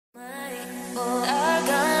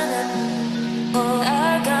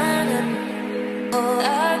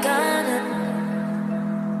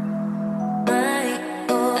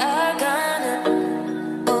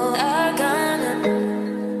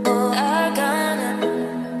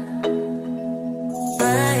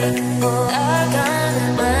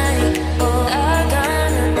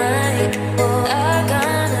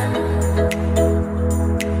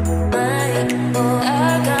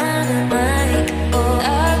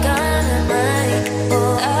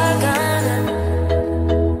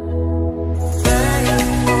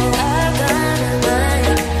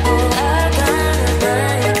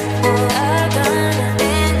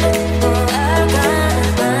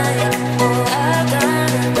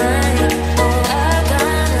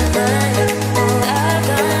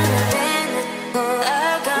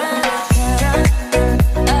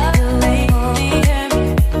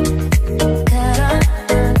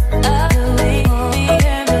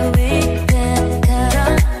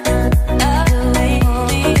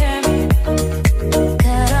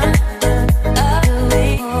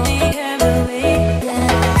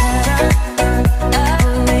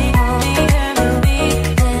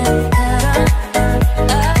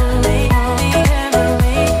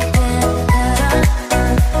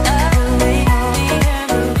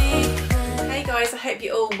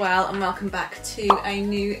welcome back to a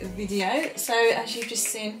new video. So as you've just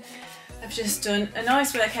seen, I've just done a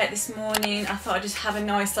nice workout this morning. I thought I'd just have a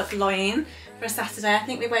nice lie-in for a Saturday. I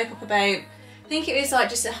think we woke up about, I think it was like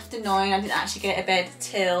just after 9. I didn't actually get to bed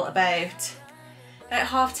till about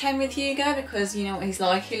 10:30 with Hugo, because you know what he's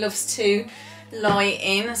like, he loves to lie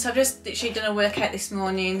in. So I've just literally done a workout this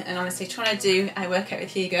morning, and honestly trying to do a workout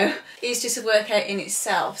with Hugo is just a workout in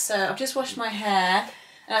itself. So I've just washed my hair,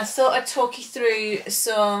 and I thought I'd talk you through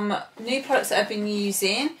some new products that I've been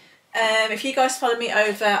using. If you guys follow me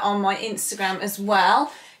over on my Instagram as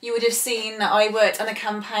well, you would have seen that I worked on a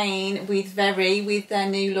campaign with Very, with their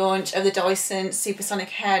new launch of the Dyson Supersonic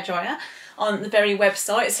Hairdryer on the Very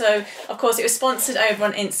website. So of course it was sponsored over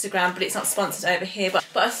on Instagram, but it's not sponsored over here. But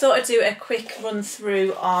I thought I'd do a quick run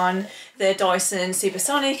through on the Dyson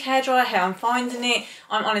Supersonic Hairdryer, how I'm finding it.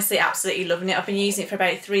 I'm honestly absolutely loving it. I've been using it for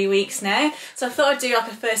about 3 weeks now. So I thought I'd do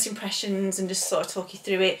like a first impressions and just sort of talk you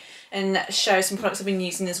through it and show some products I've been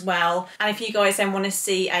using as well. And if you guys then want to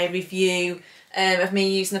see a review of me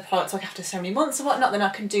using the products like after so many months or whatnot, then I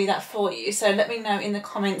can do that for you. So let me know in the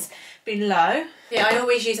comments below. Yeah, I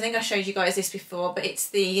always use, I think I showed you guys this before, but it's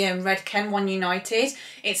the Redken One United.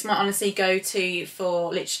 It's my honestly go-to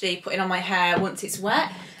for literally putting on my hair once it's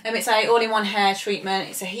wet. It's a all-in-one hair treatment,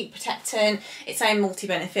 it's a heat protectant, it's a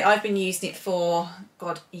multi-benefit. I've been using it for,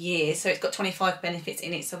 God, years, so it's got 25 benefits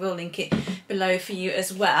in it, so we'll link it below for you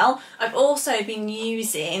as well. I've also been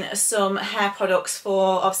using some hair products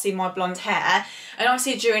for obviously my blonde hair, and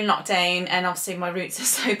obviously during lockdown, and obviously my roots are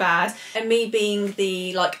so bad, and me being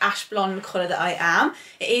the like ash blonde colour that I am,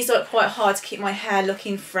 it is like quite hard to keep my hair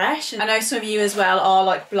looking fresh. And I know some of you as well are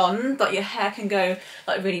like blonde, like your hair can go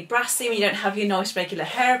like really brassy when you don't have your nice regular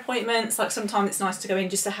hair appointments. Like sometimes it's nice to go in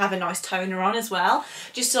just to have a nice toner on as well,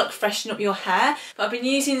 just to like freshen up your hair. But I've been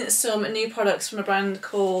using some new products from a brand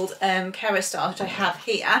called YRSA, which I have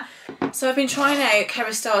here. So I've been trying out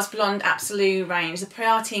YRSA's Blonde Absolute range. The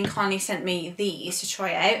PR team kindly sent me these to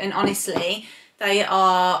try out, and honestly they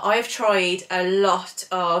are, I've tried a lot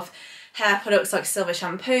of hair products like silver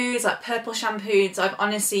shampoos, like purple shampoos. I've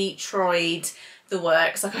honestly tried the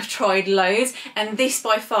works, like I've tried loads, and this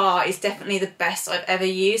by far is definitely the best I've ever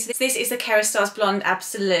used. This is the YRSA's Blonde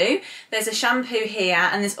Absolute. There's a shampoo here,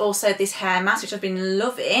 and there's also this hair mask, which I've been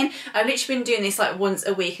loving. I've literally been doing this like once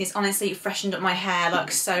a week, and it's honestly freshened up my hair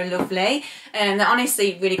like so lovely. And they're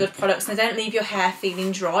honestly really good products, and they don't leave your hair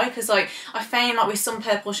feeling dry, because like I found like with some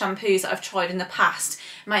purple shampoos that I've tried in the past,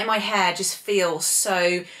 make my hair just feel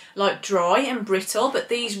so like dry and brittle, but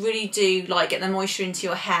these really do like get the moisture into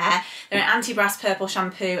your hair. They're an anti-brass purple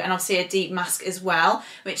shampoo, and obviously a deep mask as well,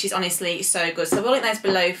 which is honestly so good. So we'll link those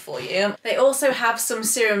below for you. They also have some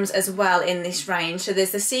serums as well in this range. So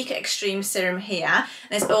there's the Secret Extreme Serum here, and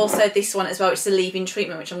there's also this one as well, which is a leave-in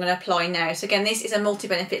treatment, which I'm going to apply now. So again, this is a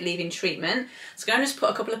multi-benefit leave-in treatment. So I'm going to just put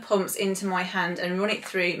a couple of pumps into my hand and run it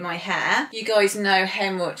through my hair. You guys know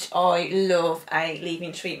how much I love a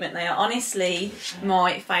leave-in treatment. They are honestly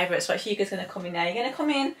my favourites. Right, Hugo's going to come in now. You're going to come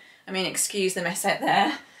in. I mean, excuse the mess out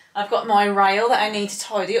there. I've got my rail that I need to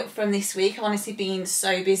tidy up from this week. I've honestly been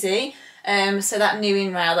so busy. So that new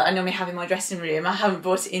in rail that I normally have in my dressing room, I haven't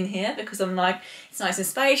brought it in here because I'm like, it's nice and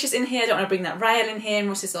spacious in here. I don't want to bring that rail in here. And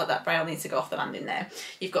Russ is like, that rail needs to go off the landing now.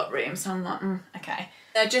 You've got room. So I'm like, okay.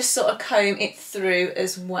 I just sort of comb it through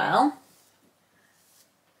as well.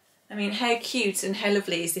 I mean, how cute and how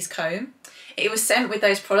lovely is this comb? It was sent with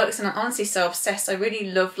those products, and I'm honestly so obsessed. I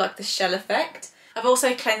really love like the shell effect. I've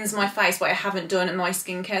also cleansed my face, but I haven't done my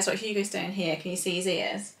skincare. So if Hugo's down here, can you see his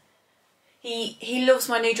ears? He loves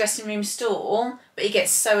my new dressing room stool, but he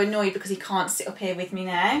gets so annoyed because he can't sit up here with me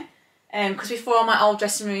now. Because before on my old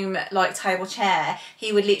dressing room like table chair,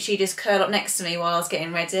 he would literally just curl up next to me while I was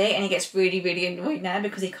getting ready, and he gets really, really annoyed now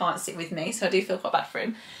because he can't sit with me. So I do feel quite bad for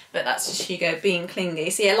him. But that's just Hugo being clingy.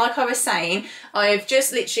 So yeah, like I was saying, I've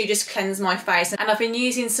just literally just cleansed my face, and I've been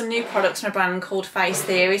using some new products from a brand called Face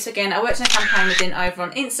Theory. So again, I worked on a campaign with them over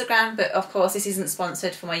on Instagram, but of course this isn't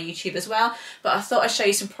sponsored for my YouTube as well. But I thought I'd show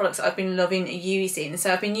you some products that I've been loving using.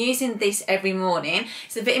 So I've been using this every morning.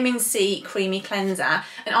 It's a vitamin C creamy cleanser,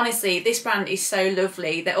 and honestly, this brand is so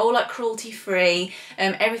lovely. They're all like cruelty free.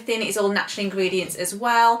 Everything is all natural ingredients as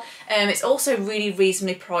well. It's also really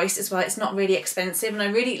reasonably priced as well. It's not really expensive, and I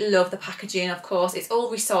really love the packaging. Of course, it's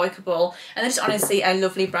all recyclable, and it's honestly a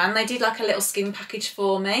lovely brand. They did like a little skin package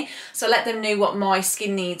for me, so I let them know what my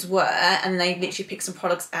skin needs were, and they literally picked some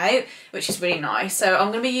products out, which is really nice. So I'm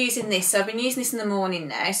going to be using this. So I've been using this in the morning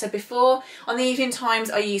now. So before, on the evening times,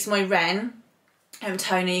 I use my Ren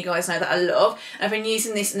toner, you guys know that I love. I've been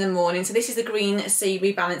using this in the morning. So this is the Green Sea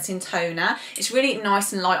Rebalancing Toner. It's really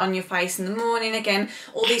nice and light on your face in the morning. Again,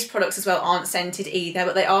 all these products as well aren't scented either,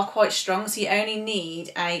 but they are quite strong, so you only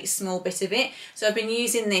need a small bit of it. So I've been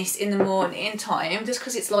using this in the morning time just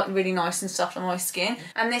because it's like really nice and soft on my skin.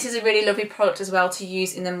 And this is a really lovely product as well to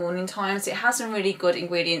use in the morning time. So it has some really good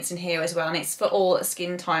ingredients in here as well, and it's for all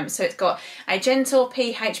skin types. So it's got a gentle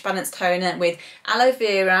pH balanced toner with aloe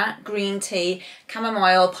vera, green tea,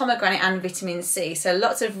 chamomile, pomegranate and vitamin C. So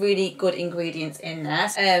lots of really good ingredients in there.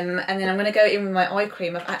 And then I'm going to go in with my eye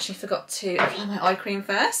cream. I've actually forgot to apply my eye cream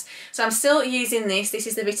first. So I'm still using this. This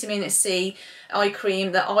is the vitamin C eye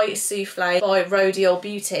cream, the Eye Souffle by Rodial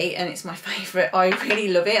Beauty, and it's my favourite. I really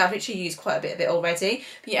love it. I've actually used quite a bit of it already,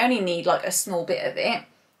 but you only need like a small bit of it.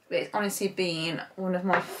 But it's honestly been one of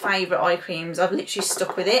my favourite eye creams. I've literally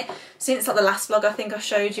stuck with it since like the last vlog I think I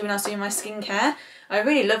showed you when I was doing my skincare. I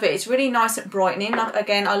really love it. It's really nice and brightening. Like,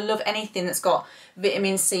 again, I love anything that's got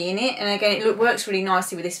vitamin C in it, and again it works really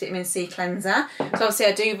nicely with this vitamin C cleanser. So obviously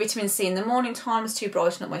I do vitamin C in the morning times to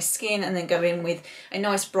brighten up my skin, and then go in with a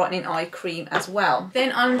nice brightening eye cream as well.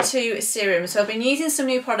 Then on to serum. So I've been using some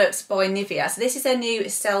new products by Nivea. So this is their new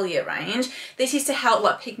Cellular range. This is to help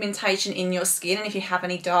like pigmentation in your skin, and if you have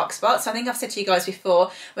any dark spots. So I think I've said to you guys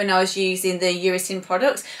before when I was using the YRSA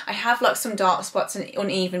products, I have like some dark spots and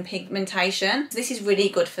uneven pigmentation. So this is really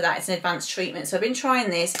good for that. It's an advanced treatment. So I've been trying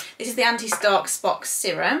this. This is the anti-dark spot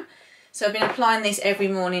serum. So I've been applying this every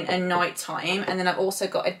morning and night time, and then I've also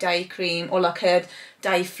got a day cream, or like a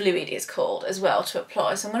day fluid it's called, as well to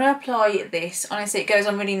apply. So I'm going to apply this. Honestly, it goes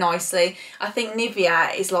on really nicely. I think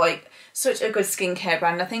Nivea is like such a good skincare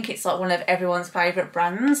brand. I think it's like one of everyone's favourite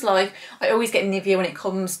brands. Like, I always get Nivea when it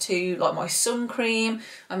comes to like my sun cream.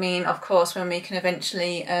 I mean, of course, when we can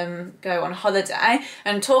eventually go on holiday.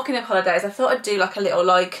 And talking of holidays, I thought I'd do like a little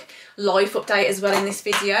like life update as well in this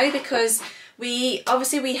video, because we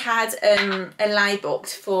had a lay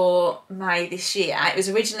booked for May this year. It was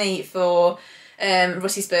originally for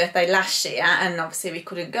Russie's birthday last year, and obviously we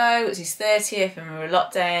couldn't go. It was his 30th and we were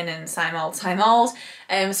locked down and same old, same old.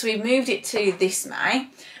 So we moved it to this May,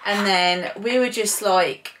 and then we were just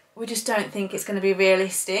like, we just don't think it's going to be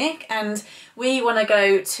realistic, and we want to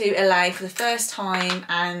go to LA for the first time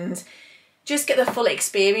and just get the full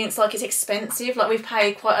experience. Like, it's expensive, like we've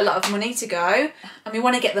paid quite a lot of money to go, and we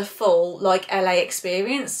want to get the full like LA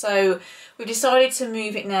experience. So we've decided to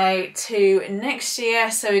move it now to next year.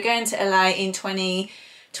 So we're going to LA in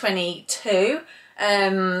 2022,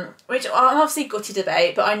 which I'm obviously gutted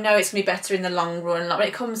about, but I know it's gonna be better in the long run. Like when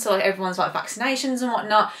it comes to like everyone's like vaccinations and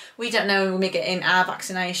whatnot, we don't know when we're getting our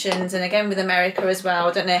vaccinations, and again with America as well,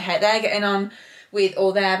 I don't know how they're getting on with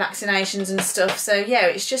all their vaccinations and stuff. So yeah,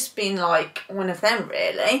 it's just been like one of them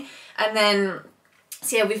really. And then,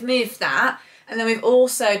 so yeah, we've moved that. And then we've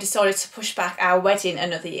also decided to push back our wedding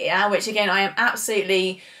another year, which again, I am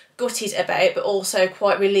absolutely gutted about, but also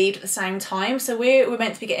quite relieved at the same time. So we're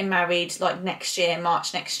meant to be getting married like next year,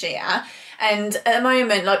 March next year. And at the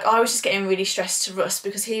moment, like, I was just getting really stressed to Russ,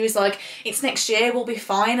 because he was like, it's next year, we'll be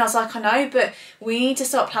fine. I was like, I know, but we need to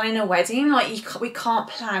start planning a wedding. Like, we can't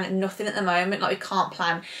plan nothing at the moment. Like, we can't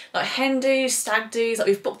plan like hen do's, stag do's. Like,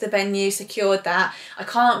 we've booked the venue, secured that. I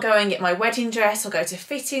can't go and get my wedding dress or go to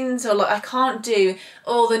fittings, or like, I can't do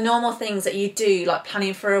all the normal things that you do, like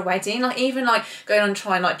planning for a wedding. Like, even like going on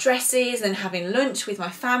trying like dresses and having lunch with my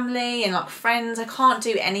family and like friends. I can't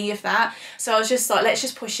do any of that. So I was just like, let's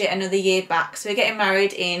just push it another year back. So we're getting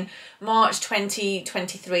married in March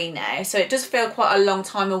 2023 now, so it does feel quite a long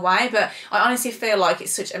time away, but I honestly feel like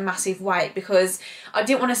it's such a massive wait, because I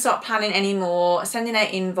didn't want to start planning anymore, sending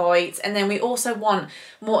out invites, and then we also want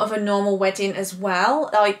more of a normal wedding as well.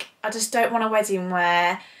 Like, I just don't want a wedding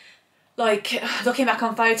where, like, looking back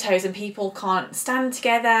on photos and people can't stand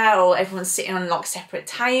together, or everyone's sitting on like separate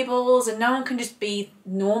tables and no one can just be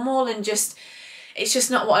normal, and just, it's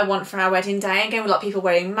just not what I want for our wedding day. Again, with like people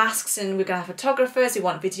wearing masks, and we're going to have photographers, we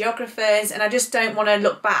want videographers, and I just don't want to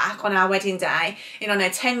look back on our wedding day in, I don't know,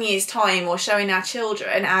 10 years time, or showing our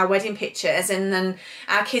children our wedding pictures, and then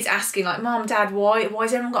our kids asking like, Mom, Dad, why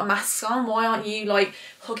has everyone got masks on? Why aren't you like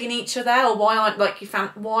hugging each other? Or why aren't like you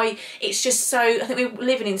found, why? It's just so, I think we're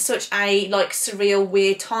living in such a like surreal,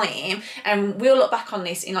 weird time, and we'll look back on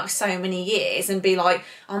this in like so many years and be like,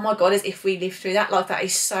 oh my god, as if we lived through that. Like, that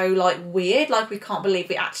is so like weird, like we can't believe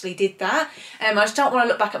we actually did that. I just don't want to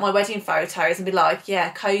look back at my wedding photos and be like,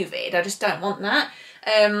 yeah, COVID. I just don't want that.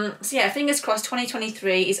 So yeah, fingers crossed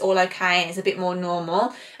 2023 is all okay and it's a bit more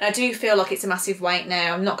normal. And I do feel like it's a massive wait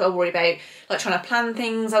now. I'm not going to worry about like trying to plan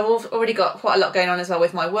things. I've already got quite a lot going on as well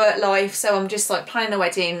with my work life, so I'm just like planning the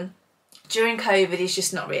wedding, during COVID is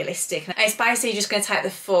just not realistic. And it's basically just going to take the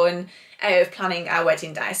fun out of planning our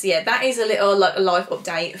wedding day. So yeah, that is a little like a live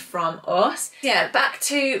update from us. Yeah, back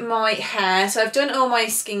to my hair. So I've done all my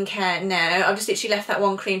skincare now. I've just literally left that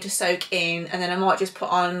one cream to soak in, and then I might just put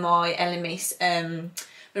on my Elemis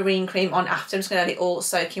marine cream on after. I'm just going to let it all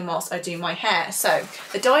soak in whilst I do my hair. So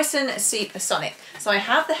the Dyson Supersonic. So I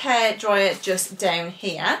have the hair dryer just down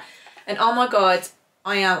here, and oh my god,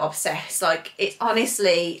 I am obsessed. Like, it's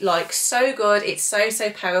honestly like so good. It's so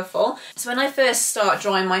powerful. So when I first start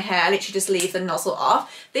drying my hair, I literally just leave the nozzle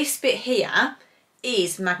off. This bit here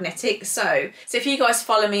is magnetic. So if you guys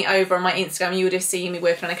follow me over on my Instagram, you would have seen me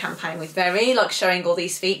working on a campaign with Very, like showing all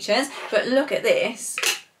these features. But look at this.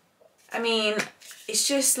 I mean, it's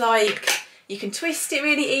just like, you can twist it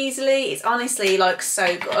really easily. It's honestly like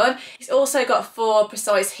so good. It's also got 4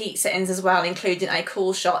 precise heat settings as well, including a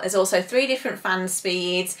cool shot. There's also 3 different fan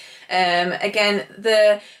speeds. Again,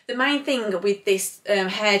 the main thing with this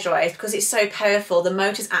hairdryer is because it's so powerful, the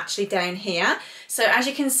motor's actually down here. So as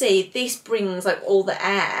you can see, this brings like all the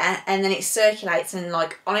air and then it circulates, and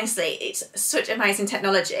like honestly, it's such amazing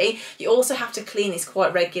technology. You also have to clean this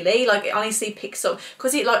quite regularly. Like, it honestly picks up,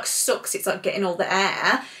 because it like sucks, it's like getting all the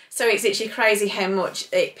air. So it's literally crazy how much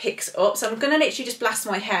it picks up. So I'm going to literally just blast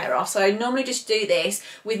my hair off. So I normally just do this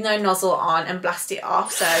with no nozzle on and blast it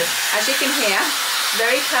off. So as you can hear,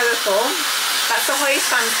 very powerful. That's the highest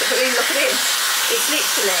fan speed. But really look at it. It's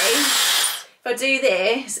literally, if I do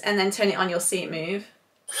this and then turn it on, you'll see it move.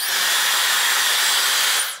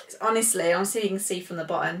 It's honestly, I'll see if you can see from the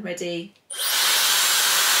bottom. Ready?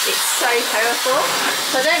 It's so powerful.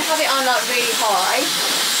 So I don't have it on like really high.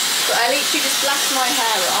 But I literally just blast my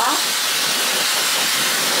hair off.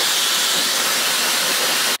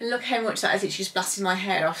 And look how much that has literally just blasted my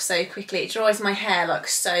hair off so quickly. It dries my hair like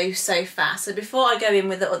so fast. So before I go in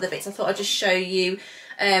with the other bits, I thought I'd just show you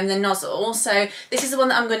the nozzle. So this is the one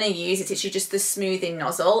that I'm going to use. It's literally just the smoothing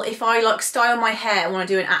nozzle. If I like style my hair and want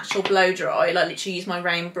to do an actual blow dry, like literally use my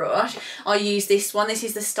rain brush, I use this one. This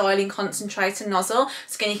is the styling concentrator nozzle.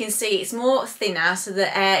 So again, you can see it's more thinner, so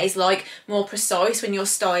the air is like more precise when you're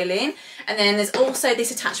styling. And then there's also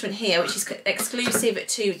this attachment here, which is exclusive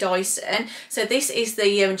to Dyson. So this is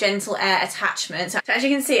the gentle air attachment. So as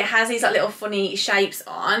you can see, it has these like little funny shapes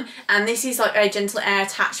on, and this is like a gentle air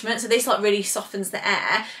attachment. So this like really softens the air.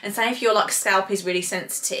 And say if your like scalp is really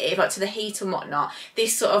sensitive, like to the heat and whatnot,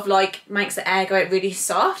 this sort of like makes the air go out really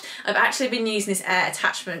soft. I've actually been using this air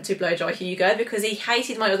attachment to blow dry Hugo because he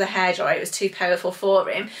hated my other hairdryer. It was too powerful for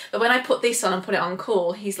him. But when I put this on and put it on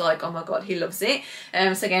cool, he's like, oh my god, he loves it.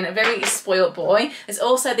 So again, a very spoiled boy. There's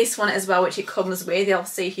also this one as well, which it comes with. You'll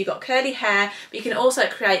see if you've got curly hair, but you can also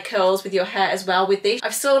create curls with your hair as well with this.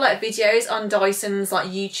 I've saw like videos on Dyson's like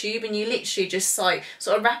YouTube, and you literally just like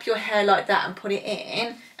sort of wrap your hair like that and put it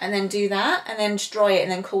in, and then do that, and then just dry it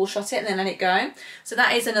and then cool shot it and then let it go. So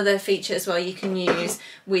that is another feature as well you can use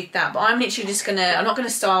with that. But I'm literally just gonna, I'm not gonna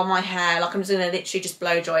style my hair, like I'm just gonna literally just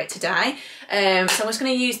blow dry it today. So I'm just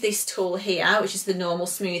gonna use this tool here, which is the normal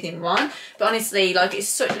smoothing one. But honestly, like, it's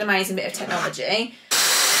such an amazing bit of technology.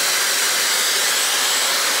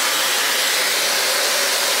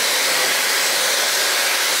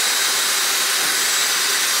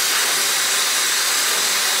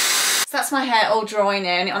 That's my hair all dry now,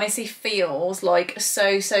 and it honestly feels like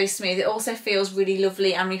so smooth. It also feels really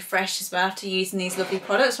lovely and refreshed as well after using these lovely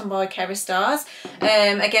products from YRSA.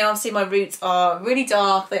 Again, obviously my roots are really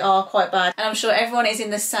dark, they are quite bad, and I'm sure everyone is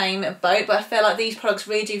in the same boat, but I feel like these products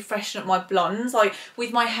really do freshen up my blondes, like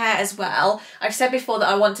with my hair as well. I've said before that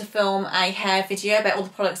I want to film a hair video about all the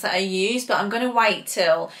products that I use, but I'm going to wait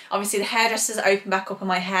till obviously the hairdressers open back up and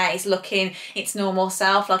my hair is looking its normal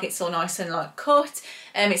self, like it's all nice and like cut.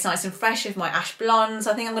 It's nice and fresh with my ash blondes.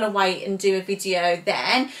 I think I'm going to wait and do a video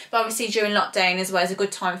then. But obviously during lockdown as well is a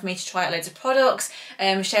good time for me to try out loads of products,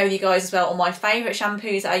 share with you guys as well all my favourite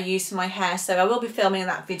shampoos that I use for my hair. So I will be filming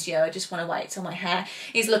that video. I just want to wait till my hair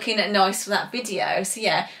is looking nice for that video. So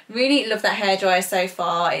yeah, really love that hairdryer so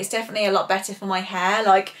far. It's definitely a lot better for my hair.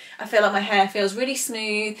 Like, I feel like my hair feels really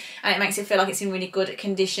smooth and it makes it feel like it's in really good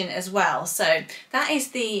condition as well. So that is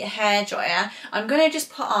the hairdryer. I'm going to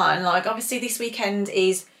just put on, like, obviously this weekend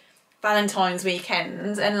is Valentine's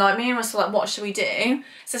weekend, and like me and Russ were like, what should we do?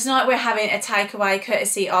 So tonight we're having a takeaway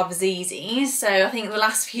courtesy of Zzz's. So I think the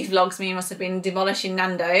last few vlogs me and Russ have been demolishing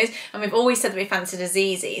Nando's, and we've always said that we fancied a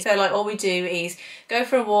Zzz's. So like all we do is go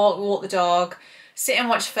for a walk the dog, sit and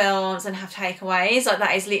watch films and have takeaways. Like,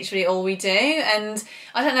 that is literally all we do. And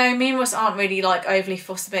I don't know, me and Russ aren't really like overly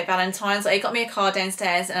fussed about Valentine's. Like, he got me a card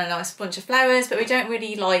downstairs and a nice bunch of flowers, but we don't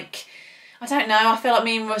really like, I don't know, I feel like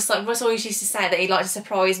me and Russ, like Russ always used to say that he'd like to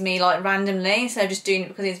surprise me like randomly, so just doing it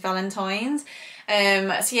because it's Valentine's.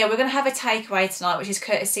 So yeah, we're going to have a takeaway tonight, which is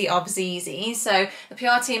courtesy of ZZ's. So the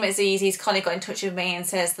PR team at ZZ's kind of got in touch with me and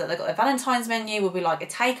says that they've got a Valentine's menu, will be like a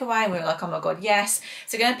takeaway, and we were like, oh my god, yes.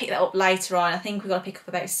 So we're going to pick that up later on. I think we've got to pick up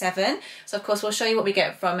about 7. So of course we'll show you what we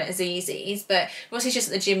get from ZZ's, but Russ is just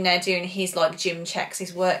at the gym now doing his like gym checks,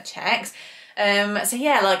 his work checks. So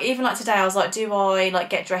yeah, like even like today I was like, do I like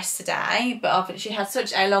get dressed today? But I've literally had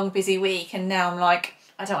such a long busy week, and now I'm like,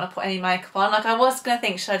 I don't want to put any makeup on. Like I was going to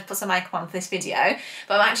think, should I put some makeup on for this video?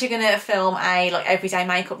 But I'm actually going to film a like everyday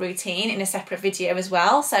makeup routine in a separate video as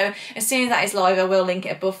well. So as soon as that is live, I will link it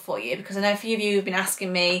above for you, because I know a few of you have been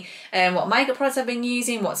asking me what makeup products I've been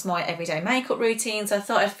using, what's my everyday makeup routine. So I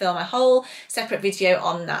thought I'd film a whole separate video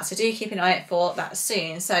on that. So do keep an eye out for that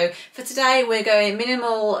soon. So for today, we're going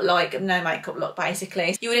minimal, like no makeup look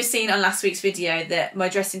basically. You would have seen on last week's video that my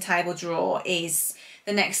dressing table drawer is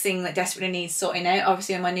the next thing that desperately needs sorting out,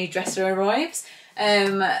 obviously when my new dresser arrives.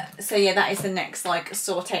 So yeah, that is the next like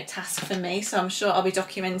sort out task for me, so I'm sure I'll be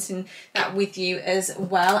documenting that with you as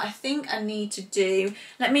well. I think I need to do,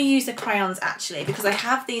 let me use the crayons actually, because I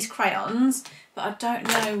have these crayons but I don't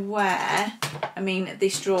know where. I mean,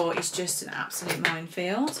 this drawer is just an absolute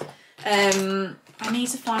minefield. I need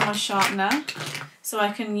to find my sharpener so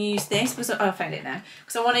I can use this, because I found it now,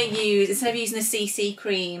 because I want to use, instead of using the CC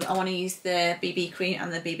cream, I want to use the BB cream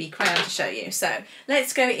and the BB crayon to show you. So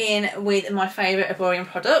let's go in with my favourite Arborian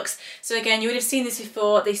products. So again, you would have seen this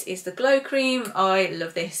before. This is the Glow Cream. I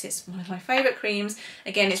love this, it's one of my favourite creams.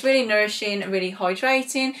 Again, it's really nourishing, really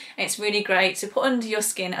hydrating, and it's really great to put under your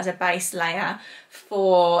skin as a base layer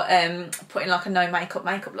for putting like a no makeup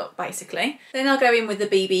look basically. Then I'll go in with the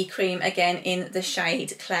BB cream again in the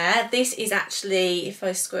shade Claire. This is actually, if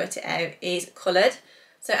I squirt it out, is coloured.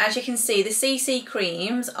 So as you can see, the CC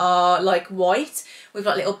creams are like white with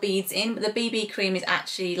like little beads in, but the BB cream is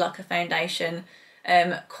actually like a foundation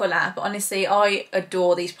colour. But honestly, I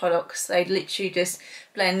adore these products. They literally just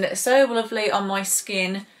blend so lovely on my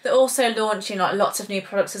skin. They're also launching like lots of new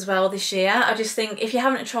products as well this year. I just think if you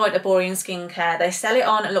haven't tried Arborian skincare, they sell it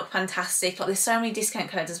on Look Fantastic. Like there's so many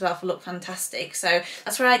discount codes as well for Look Fantastic, so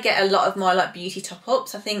that's where I get a lot of my like beauty top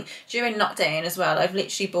ups. I think during lockdown as well, I've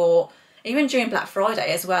literally bought, even during Black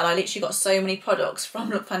Friday as well, I literally got so many products from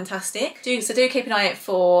Look Fantastic. So do keep an eye out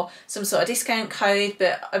for some sort of discount code.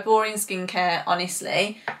 But Arborian skincare,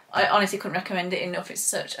 honestly, I honestly couldn't recommend it enough. It's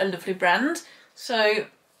such a lovely brand. So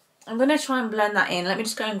I'm going to try and blend that in. Let me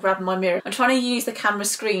just go and grab my mirror. I'm trying to use the camera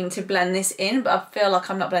screen to blend this in, but I feel like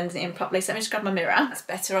I'm not blending it in properly. So let me just grab my mirror. That's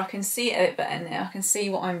better. I can see it a bit better now. I can see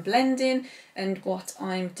what I'm blending and what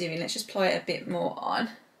I'm doing. Let's just apply it a bit more on.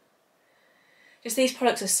 Just these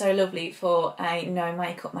products are so lovely for a no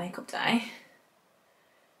makeup day.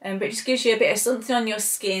 But it just gives you a bit of something on your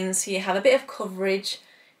skin, so you have a bit of coverage.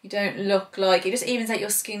 You don't look like, it just evens out your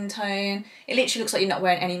skin tone. It literally looks like you're not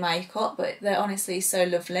wearing any makeup, but they're honestly so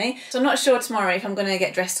lovely. So I'm not sure tomorrow if I'm going to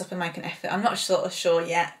get dressed up and make an effort. I'm not sort of sure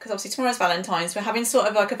yet, because obviously tomorrow's Valentine's. We're having sort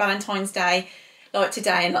of like a Valentine's Day like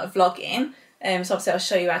today and like vlogging. So obviously I'll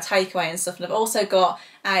show you our takeaway and stuff, and I've also got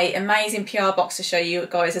an amazing PR box to show you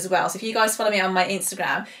guys as well. So if you guys follow me on my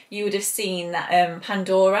Instagram, you would have seen that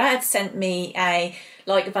Pandora had sent me a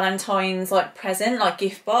like Valentine's like present, like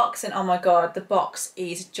gift box, and oh my god, the box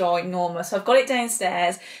is ginormous. So I've got it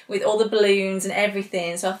downstairs with all the balloons and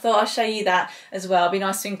everything, so I thought I'd show you that as well. It'd be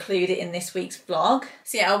nice to include it in this week's vlog.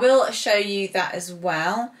 So yeah, I will show you that as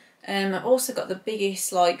well. I've also got the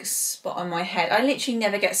biggest like spot on my head. I literally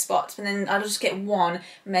never get spots, but then I'll just get one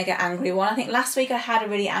mega angry one. I think last week I had a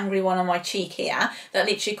really angry one on my cheek here that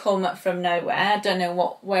literally come from nowhere. I don't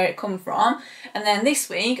know where it come from. And then this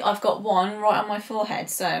week I've got one right on my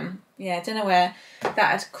forehead. So yeah, I don't know where that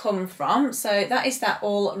had come from. So that is that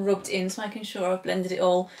all rubbed in, so making sure I've blended it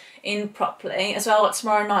all in properly. As well, like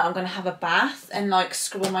tomorrow night I'm going to have a bath and like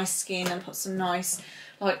scrub on my skin and put some nice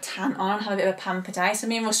like tan on, have a bit of a pamper day. So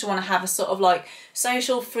me and Russell want to have a sort of like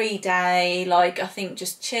social free day, like I think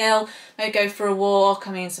just chill, maybe go for a walk.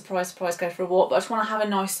 I mean, surprise go for a walk, but I just want to have a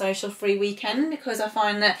nice social free weekend, because I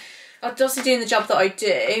find that obviously doing the job that I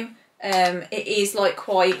do, it is like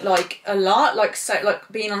quite like a lot, like so like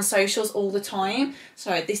being on socials all the time.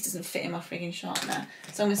 Sorry, this doesn't fit in my frigging sharpener,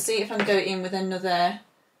 so I'm gonna see if I can go in with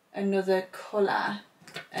another colour.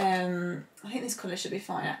 I think this colour should be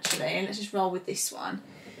fine actually, and let's just roll with this one.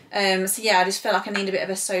 So yeah, I just felt like I need a bit of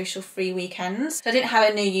a social free weekend. So I didn't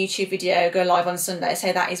have a new YouTube video go live on Sunday,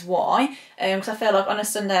 so that is why. Because I feel like on a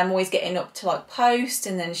Sunday I'm always getting up to like post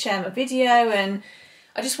and then share my video, and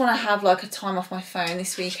I just want to have like a time off my phone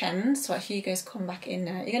this weekend. So Hugo's come back in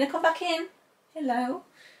now. You're going to come back in? Hello.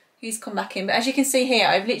 He's come back in. But as you can see here,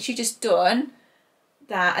 I've literally just done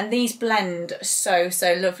that, and these blend so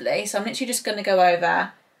lovely. So I'm literally just going to go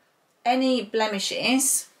over any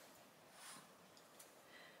blemishes.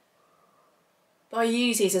 But I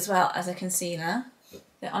use these as well as a concealer.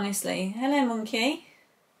 They're honestly, hello monkey.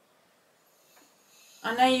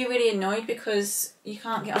 I know you're really annoyed because you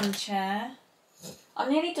can't get on the chair.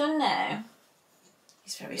 I'm nearly done now.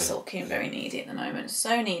 He's very sulky and very needy at the moment,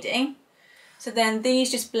 so needy. So then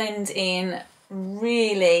these just blend in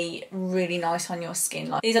really nice on your skin.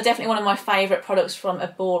 Like, these are definitely one of my favourite products from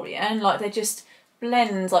Arborian. Like, they just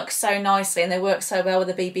blend like so nicely and they work so well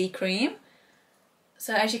with the BB cream.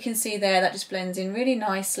 So as you can see there, that just blends in really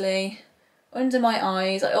nicely under my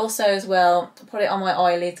eyes. I also as well put it on my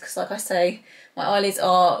eyelids because, like I say, my eyelids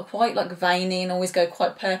are quite like veiny and always go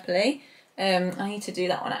quite purpley. I need to do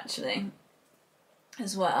that one actually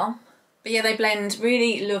as well. But yeah, they blend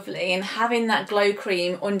really lovely, and having that glow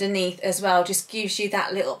cream underneath as well just gives you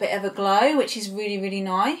that little bit of a glow, which is really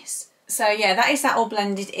nice. So yeah, that is that all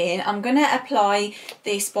blended in. I'm going to apply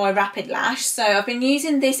this by Rapid Lash. So I've been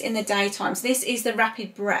using this in the daytime. So this is the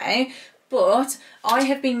Rapid Brow, but I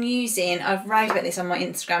have been using, I've raved about this on my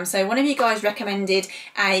Instagram. So one of you guys recommended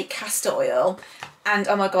a castor oil, and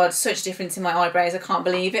oh my god, such a difference in my eyebrows, I can't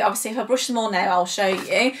believe it. Obviously if I brush them all now I'll show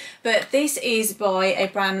you, but this is by a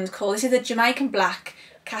brand called, this is the Jamaican Black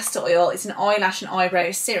castor oil. It's an eyelash and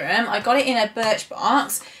eyebrow serum. I got it in a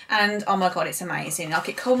Birchbox, and oh my god, it's amazing. Like,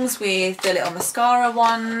 it comes with the little mascara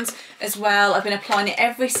ones as well. I've been applying it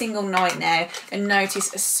every single night now and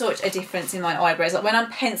noticed such a difference in my eyebrows. Like, when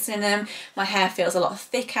I'm penciling them, my hair feels a lot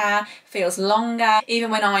thicker, feels longer.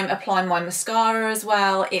 Even when I'm applying my mascara as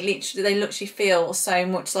well, they literally feel so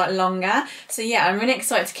much like longer. So yeah, I'm really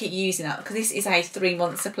excited to keep using that because this is a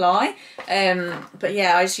 3-month supply. But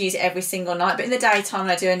yeah, I just use it every single night. But in the daytime, when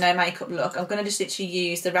I do a no makeup look, I'm going to just literally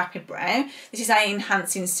use the Rapid Brow. This is a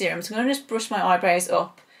enhancing serum, so I'm going to just brush my eyebrows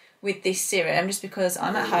up with this serum just because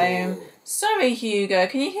I'm at home. Sorry Hugo,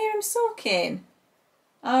 can you hear him sulking?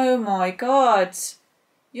 Oh my god,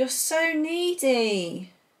 you're so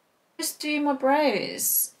needy. Just do my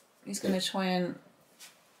brows. He's going to try and...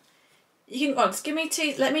 You can, just give me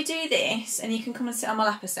two, let me do this and you can come and sit on my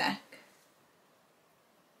lap a sec.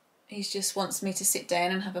 He just wants me to sit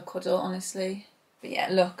down and have a cuddle, honestly. But yeah,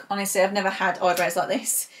 look, honestly, I've never had eyebrows like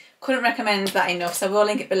this. Couldn't recommend that enough, so we'll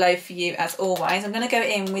link it below for you as always. I'm going to go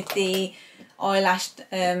in with the eyelash,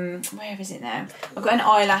 where is it now? I've got an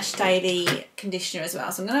eyelash Daley conditioner as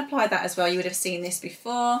well, so I'm going to apply that as well. You would have seen this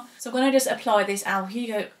before. So I'm going to just apply this. Oh,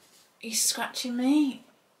 Hugo, he's scratching me.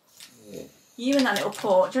 You and that little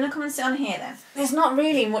paw. Do you want to come and sit on here then? There's not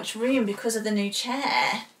really much room because of the new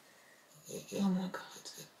chair. Oh my god.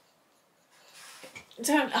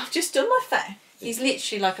 I've just done my face. He's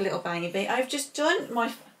literally like a little baby. I've just done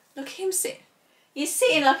my... Look at him sit. He's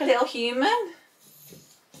sitting like a little human.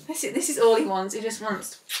 This is all he wants. He just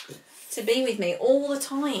wants to be with me all the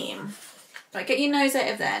time. Right, get your nose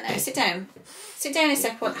out of there now. Sit down. Sit down a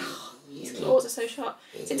second. Oh, his claws are so sharp.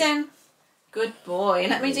 Sit down. Good boy.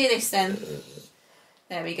 Let me do this then.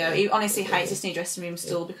 There we go. He honestly hates this new dressing room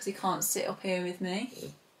stool because he can't sit up here with me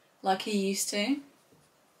like he used to.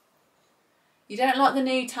 You don't like the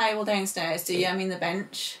new table downstairs, do you? I mean the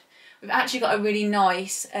bench. We've actually got a really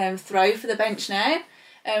nice throw for the bench now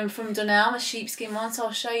from Dunelm, a sheepskin one, so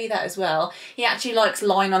I'll show you that as well. He actually likes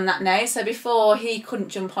lying on that now, so before he couldn't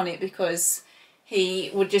jump on it because he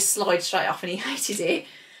would just slide straight off and he hated it.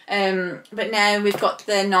 But now we've got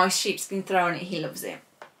the nice sheepskin throw on it, he loves it.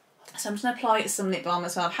 So I'm just going to apply some lip balm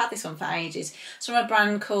as well. I've had this one for ages. It's from a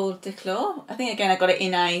brand called Declare. I think again I got it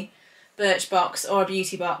in a Birchbox or a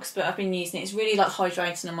beauty box, but I've been using it. It's really like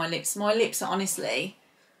hydrating on my lips. My lips are honestly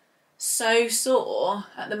so sore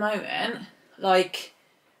at the moment, like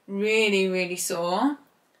really sore,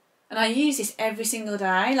 and I use this every single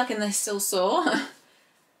day, like, and they're still sore.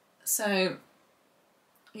 So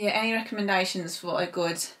yeah, any recommendations for a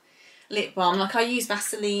good lip balm? Like, I use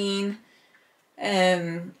Vaseline,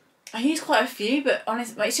 I use quite a few, but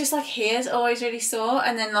honestly it's just like here's always really sore,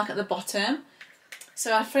 and then like at the bottom.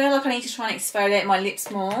 So I feel like I need to try and exfoliate my lips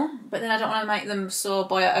more, but then I don't want to make them sore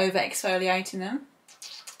by over exfoliating them.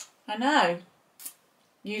 I know.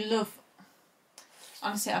 You love...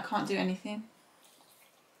 Honestly, I can't do anything.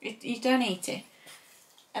 You don't eat it.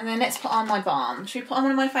 And then let's put on my balm. Should we put on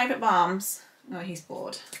one of my favourite balms? Oh, he's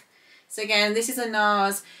bored. So again, this is a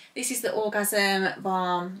NARS. This is the Orgasm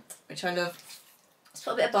balm, which I love. Let's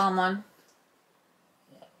put a bit of balm on.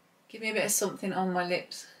 Give me a bit of something on my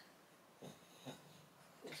lips.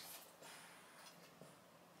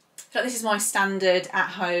 I feel like this is my standard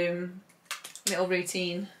at home little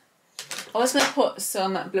routine. I was going to put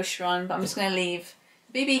some blusher on, but I'm just going to leave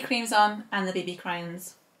the BB creams on and the BB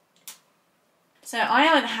crayons. So I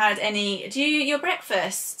haven't had any... Did you eat your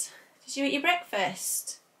breakfast? Did you eat your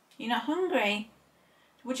breakfast? You're not hungry?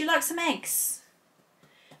 Would you like some eggs?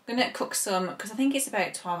 I'm going to cook some because I think it's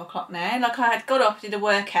about 12 o'clock now. Like, I had got up, did a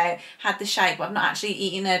workout, had the shake, but I've not actually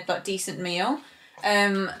eaten a like, decent meal.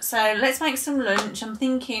 So let's make some lunch. I'm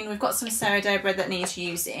thinking we've got some sourdough bread that needs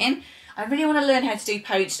using. I really want to learn how to do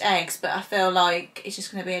poached eggs, but I feel like it's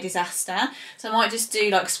just going to be a disaster. So I might just do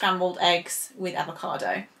like scrambled eggs with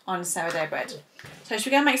avocado on sourdough bread. So should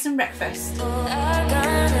we go and make some breakfast?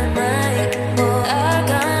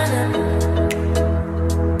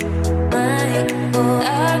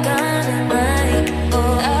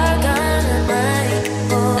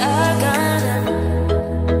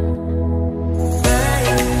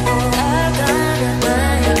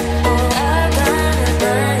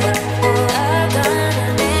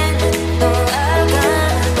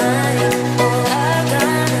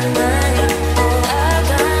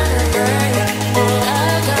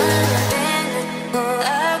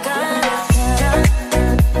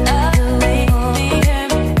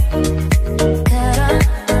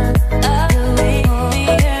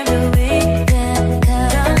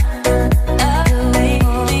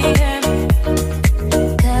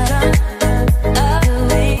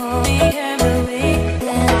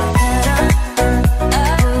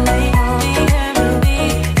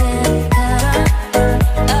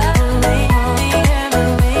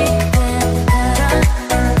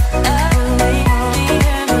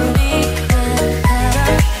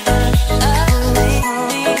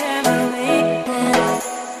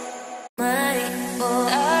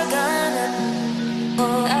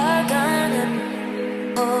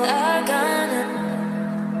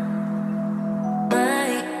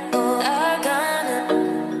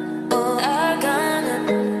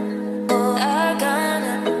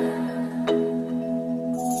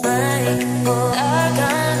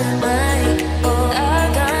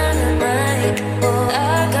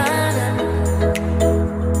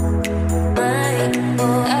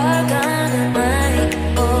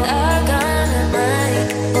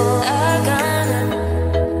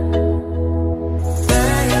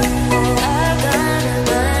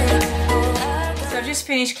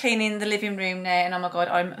 Finished cleaning the living room now, and oh my god,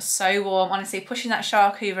 I'm so warm. Honestly, pushing that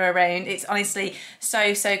shark hoover around, it's honestly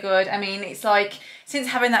so good. I mean, it's like since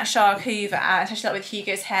having that shark hoover, especially like with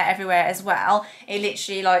Hugo's hair everywhere as well, it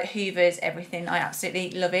literally like hoovers everything. I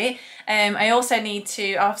absolutely love it. I also need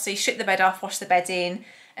to obviously strip the bed off, wash the bed in.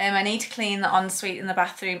 I need to clean the ensuite and the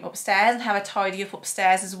bathroom upstairs and have a tidy up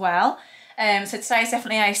upstairs as well. So today's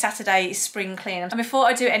definitely a Saturday spring clean. And before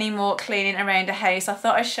I do any more cleaning around the house, I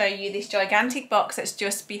thought I'd show you this gigantic box that's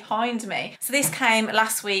just behind me. So this came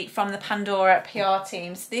last week from the Pandora PR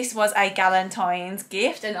team. So this was a Valentine's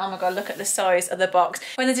gift, and oh my god, look at the size of the box.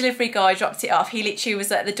 When the delivery guy dropped it off, he literally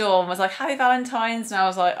was at the door and was like, "Happy Valentine's," and I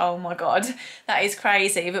was like, oh my god, that is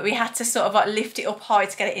crazy. But we had to sort of like lift it up high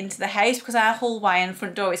to get it into the house because our hallway and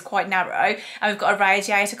front door is quite narrow, and we've got a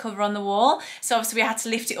radiator cover on the wall. So obviously we had to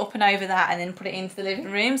lift it up and over that and then put it into the living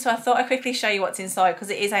room. So I thought I'd quickly show you what's inside because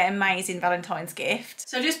it is an amazing Valentine's gift.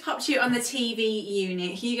 So I just popped you on the TV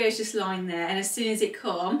unit. Hugo's just lying there, and as soon as it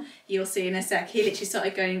come, you'll see in a sec, he literally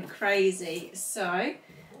started going crazy. So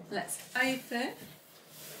let's open.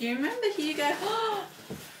 You remember Hugo?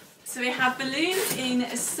 So we have balloons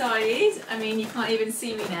inside. I mean, you can't even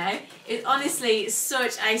see me now. It's honestly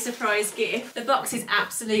such a surprise gift. The box is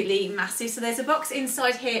absolutely massive. So there's a box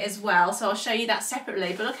inside here as well. So I'll show you that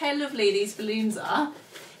separately. But look how lovely these balloons are.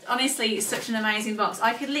 Honestly, it's such an amazing box.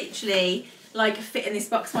 I could literally like fit in this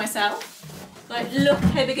box myself. Like, look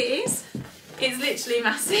how big it is. It's literally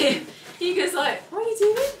massive. Hugo's like, what are you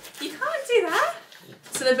doing? You can't do that.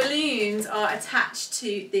 So the balloons are attached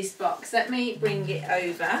to this box. Let me bring it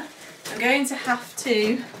over. I'm going to have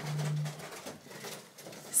to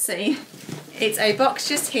see. It's a box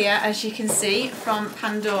just here, as you can see, from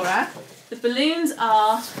Pandora. The balloons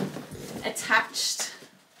are attached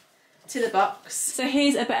to the box. So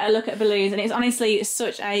here's a better look at balloons, and it's honestly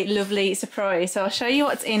such a lovely surprise. So I'll show you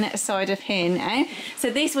what's inside of here now. So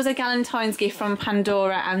this was a Valentine's gift from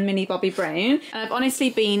Pandora and Mini Bobby Brown, and I've honestly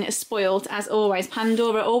been spoilt as always.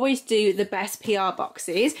 Pandora always do the best PR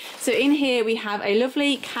boxes. So in here we have a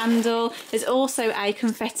lovely candle. There's also a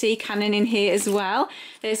confetti cannon in here as well.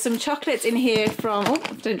 There's some chocolates in here from, oh,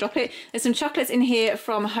 don't drop it. There's some chocolates in here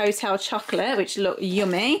from Hotel Chocolate, which look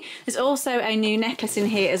yummy. There's also a new necklace in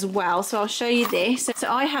here as well. well, so I'll show you this.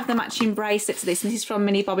 So I have the matching bracelet to this, and this is from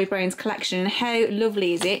Minnie Bobby Brown's collection. And how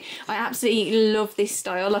lovely is it? I absolutely love this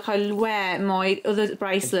style. Like, I wear my other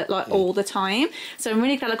bracelet like all the time, so I'm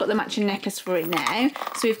really glad I've got the matching necklace for it now.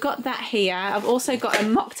 So we've got that here. I've also got a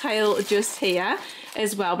mocktail just here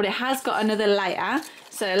as well, but it has got another layer.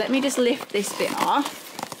 So let me just lift this bit off.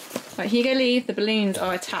 Right, here you go, Leave. The balloons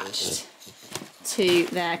are attached to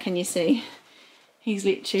there. Can you see? He's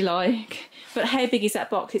literally like, but how big is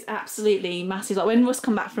that box? It's absolutely massive. Like, when Russ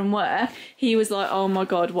come back from work, he was like, oh my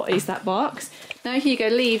god, what is that box? Now here you go,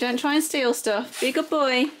 Leave. Don't try and steal stuff. Be a good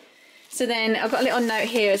boy. So then I've got a little note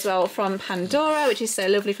here as well from Pandora, which is so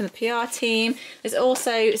lovely, from the PR team. There's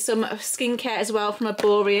also some skincare as well from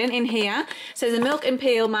Arborian in here. So there's a milk and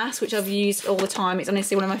peel mask, which I've used all the time. It's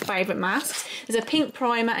honestly one of my favourite masks. There's a pink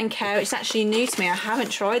primer and care, which is actually new to me. I haven't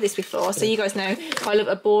tried this before, so you guys know I love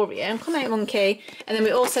Arborian. Come out, monkey. And then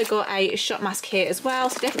we also got a shot mask here as well.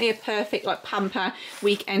 So definitely a perfect like pamper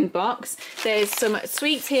weekend box. There's some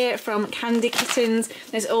sweets here from Candy Kittens.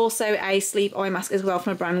 There's also a sleep eye mask as well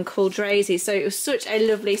from a brand called Crazy. So it was such a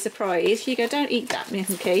lovely surprise. Hugo, don't eat that,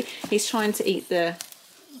 monkey. He's trying to eat the,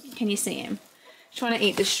 can you see him? Trying to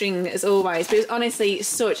eat the string as always. But it was honestly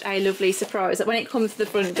such a lovely surprise that when it comes to the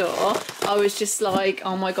front door, I was just like,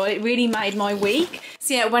 oh my god, it really made my week.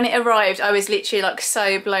 So yeah, when it arrived, I was literally like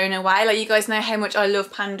so blown away. Like, you guys know how much I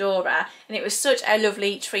love Pandora, and it was such a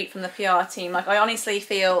lovely treat from the PR team. Like, I honestly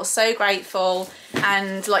feel so grateful,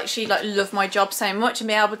 and like she like loved my job so much, and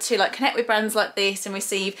be able to like connect with brands like this and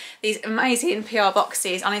receive these amazing PR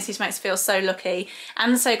boxes honestly just makes me feel so lucky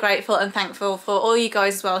and so grateful and thankful for all you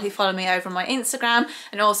guys as well who follow me over on my Instagram,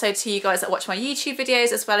 and also to you guys that watch my YouTube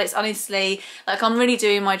videos as well. It's honestly like, I'm really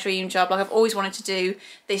doing my dream job. Like, I've always wanted to do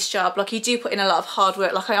this job. Like, you do put in a lot of hard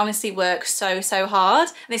work. Like, I honestly work so hard,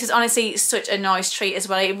 and this is honestly such a nice treat as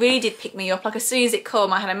well. It really did pick me up. Like, as soon as it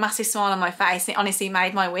came, I had a massive smile on my face, and it honestly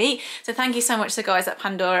made my week. So thank you so much to the guys at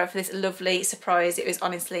Pandora for this lovely surprise. It was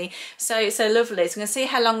honestly so lovely. So I'm gonna see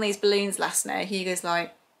how long these balloons last now. Hugo's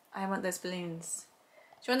like, I want those balloons.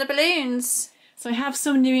 Do you want the balloons? So I have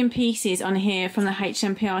some new in pieces on here from the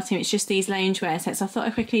H&M PR team. It's just these loungewear sets. I thought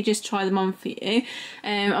I'd quickly just try them on for you.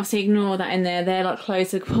 Obviously ignore that in there. They're like clothes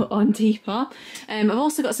to put on Depop. I've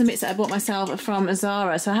also got some bits that I bought myself from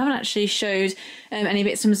Zara. So I haven't actually showed any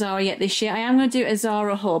bits from Zara yet this year. I am going to do a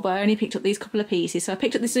Zara haul, but I only picked up these couple of pieces. So I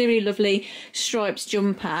picked up this really lovely striped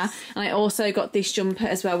jumper, and I also got this jumper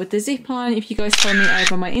as well with the zip on. If you guys follow me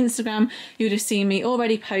over on my Instagram, you would have seen me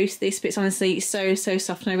already post this, but it's honestly so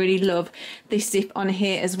soft, and I really love this zip on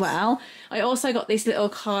here as well. I also got this little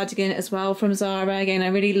cardigan as well from Zara. Again, I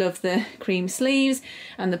really love the cream sleeves,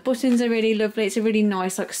 and the buttons are really lovely. It's a really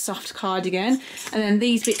nice like soft cardigan. And then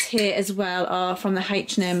these bits here as well are from the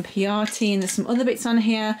H&M PR team. There's some other bits on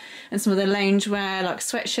here and some other loungewear like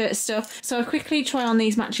sweatshirt stuff. So I'll quickly try on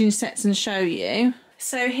these matching sets and show you.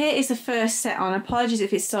 So here is the first set on. Apologies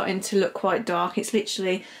if it's starting to look quite dark. It's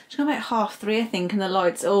literally just about 3:30 I think, and the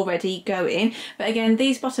light's already going. But again,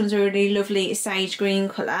 these bottoms are a really lovely sage green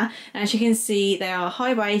colour, and as you can see they are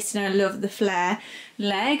high waisted, and I love the flare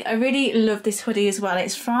leg. I really love this hoodie as well.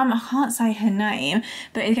 It's from, I can't say her name,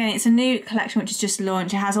 but again it's a new collection which is just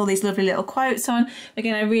launched. It has all these lovely little quotes on.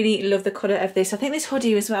 Again, I really love the colour of this. I think this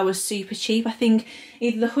hoodie as well was super cheap. I think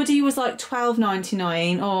either the hoodie was like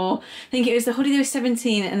 $12.99, or I think it was the hoodie that was $17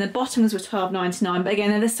 and the bottoms were $12.99. But again,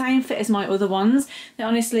 they're the same fit as my other ones. They're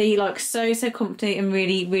honestly like so comfy and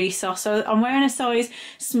really soft. So I'm wearing a size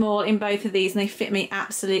small in both of these, and they fit me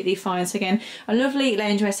absolutely fine. So again, a lovely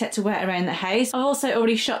loungewear set to wear around the house. I've also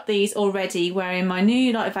already shot these already wearing my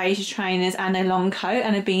new like Asia trainers and a long coat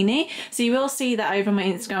and a beanie. So you will see that over on my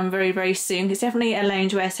Instagram very soon. It's definitely a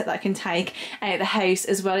loungewear set that I can take out of the house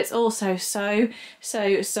as well. It's also so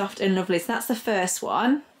soft and lovely. So that's the first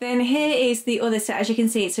one. Then here is the other set. As you can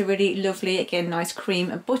see, it's a really lovely, again, nice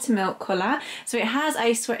cream buttermilk colour. So it has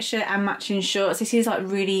a sweatshirt and matching shorts. This is like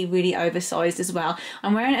really oversized as well.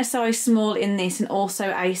 I'm wearing a size small in this, and also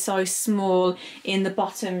a size small in the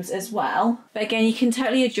bottoms as well. But again, you can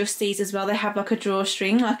totally adjust these as well. They have like a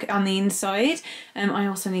drawstring like on the inside. I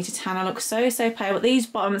also need to tan. I look so pale. But these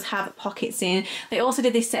bottoms have pockets in. They also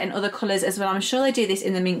did this set in other colours as well. I'm sure they do this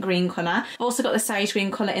in the mint green colour. I've also got the sage green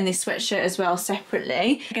colour in this sweatshirt as well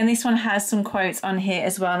separately. Again, this one has some quotes on here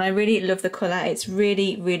as well, and I really love the colour. It's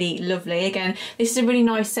really lovely. Again, this is a really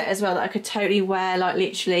nice set as well that I could totally wear like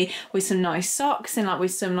literally with some nice socks and like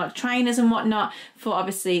with some like trainers and whatnot for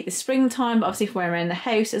obviously the springtime, but obviously for wearing around the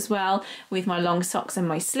house as well with my long long socks and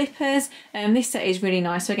my slippers. This set is really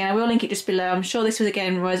nice. So again, I will link it just below. I'm sure this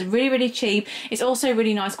was really, really cheap. It's also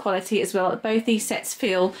really nice quality as well. Both these sets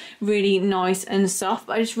feel really nice and soft,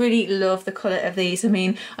 but I just really love the colour of these. I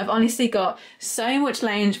mean, I've honestly got so much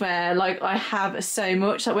loungewear. Like, I have so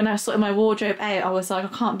much. Like, when I sorted my wardrobe out, I was like,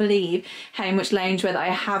 I can't believe how much loungewear that I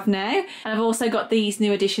have now. And I've also got these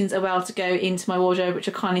new additions as well to go into my wardrobe, which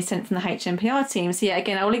are kindly sent from the H&M PR team. So yeah,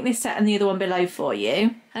 again, I'll link this set and the other one below for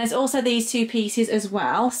you. And there's also these two pieces as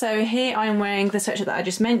well. So here I'm wearing the sweatshirt that I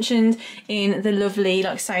just mentioned in the lovely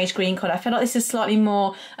like sage green colour. I feel like this is slightly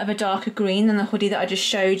more of a darker green than the hoodie that I just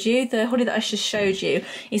showed you. The hoodie that I just showed you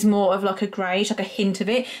is more of like a greyish, like a hint of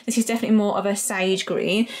it. This is definitely more of a sage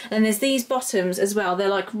green. And then there's these bottoms as well. They're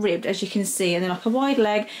like ribbed, as you can see, and they're like a wide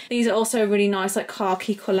leg. These are also a really nice like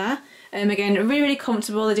khaki colour. Again, really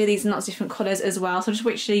comfortable. They do these in lots of different colours as well. So I just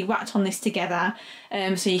literally whacked on this together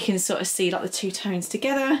so you can sort of see like the two tones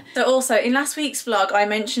together. So also in last week's vlog I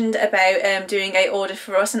mentioned about doing a order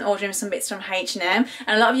for us and ordering some bits from H&M,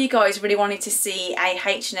 and a lot of you guys really wanted to see a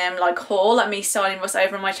H&M like haul, like me styling Russ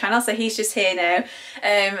over on my channel. So he's just here now.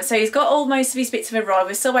 So he's got all most of his bits have arrived.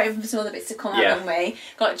 We're still waiting for some other bits to come, haven't we?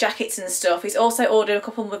 Got jackets and stuff. He's also ordered a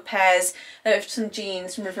couple of pairs of some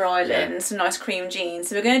jeans from River Island, some nice cream jeans.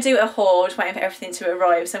 So we're going to do a haul, just waiting for everything to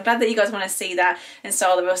arrive. So I'm glad that you guys want to see that and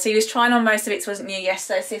style the So he was trying on most of it, wasn't you,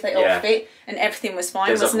 yesterday, see if they all fit, and everything was fine,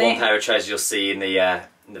 wasn't it? There's one pair of trousers you'll see in the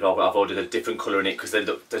vlog. I've ordered a different colour in it because they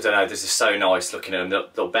don't know, this is so nice looking at them.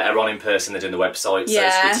 They're better on in person than on the website. So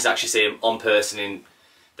it's good to actually see them on person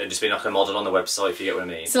than just being like a model on the website, if you get what I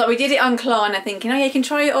mean. So like we did it on Klarna thinking, oh yeah, you can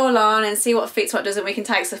try it all on and see what fits, what doesn't. We can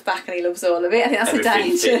take stuff back, and he loves all of it. I think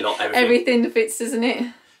that's the danger. Everything fits, doesn't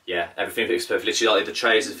it? Yeah, everything fits perfect. Literally, like the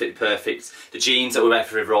trousers fit perfect. The jeans that we wear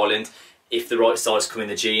for River Island, if the right size come in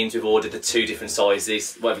the jeans, we've ordered the 2 different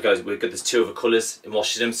sizes. Whatever goes, we've got there's 2 other colours in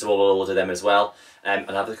washing them, so we'll order them as well. And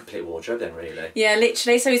have the complete wardrobe then, really. Yeah,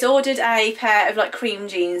 literally. So he's ordered a pair of like cream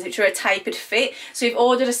jeans, which are a tapered fit. So we've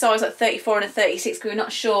ordered a size like 34 and a 36 because we're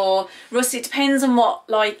not sure. Russ, it depends on what,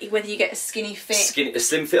 like, whether you get a skinny fit. A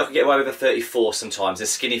slim fit I can get away with a 34 sometimes. A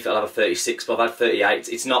skinny fit I'll have a 36, but I've had 38.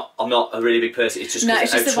 It's not, I'm not a really big person. It's just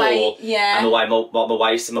because it's how tall and the way my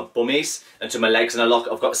waist and my bum is, and to my legs, and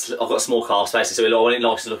I've got small calf spaces, so it only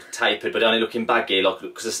likes to look tapered, but only looking baggy, like,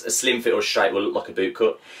 because a slim fit or a straight will look like a boot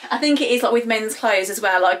cut. I think it is like with men's clothes as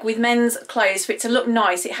well. Like with men's clothes, for it to look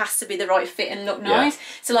nice, it has to be the right fit and look nice.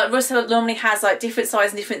 So like Russell normally has like different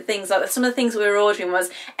sizes and different things. Like some of the things we were ordering was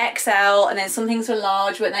XL, and then some things were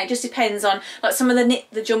large, but it just depends on like some of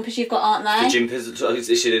the jumpers you've got, aren't they? The jumpers,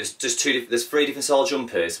 there's 3 different style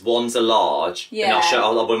jumpers. One's a large, and I'll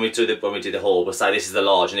show when we do the haul. We'll say this is the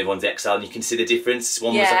large, and the other one's the XL, and you can see the difference.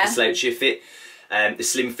 One was like a slouchy fit. The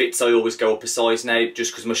slim fits I always go up a size now,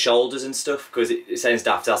 just because of my shoulders and stuff, because it sounds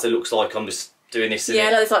daft as it looks like I'm just doing this.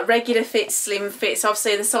 There's like regular fits, slim fits.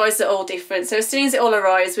 Obviously the sizes are all different. So as soon as it all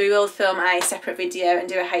arrives, we will film a separate video and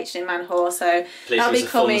do a H&M man haul. So please that'll be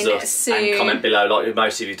coming soon. And comment below, like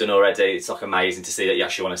most of you've done already. It's like amazing to see that you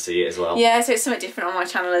actually want to see it as well. Yeah, so it's something different on my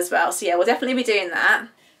channel as well. So yeah, we'll definitely be doing that.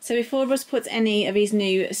 So before Russ puts any of his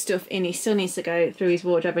new stuff in, he still needs to go through his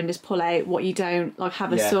wardrobe and just pull out what you don't like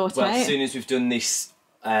have a sort out. As soon as we've done this,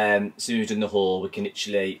 as soon as we've done the haul, we can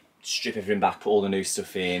literally strip everything back, put all the new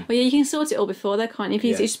stuff in. Well, yeah, you can sort it all before though, can't you?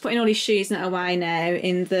 He's just putting all his shoes and that away now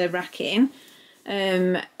in the racking,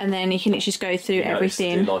 and then you can literally just go through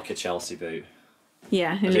everything. I do like a Chelsea boot.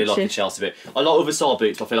 Yeah, I do like a Chelsea boot. I like other style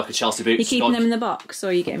boots, but I feel like a Chelsea boot. You keeping them in the box, or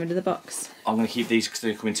are you getting rid of the box? I'm going to keep these because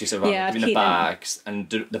they come in 2 separate. Yeah, in the bags, and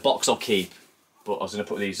the box I'll keep, but I was going to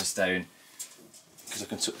put these just down because I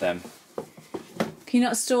can tuck them. Can you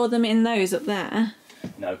not store them in those up there?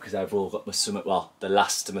 No, because I've all got my summer, well, the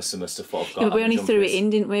last of my summer stuff what I've got. Yeah, but we only threw it in,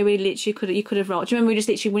 didn't we? We literally you could have rolled. Do you remember we just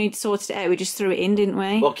literally, when we sorted it out, we just threw it in, didn't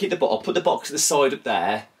we? Well, I'll put the box at the side up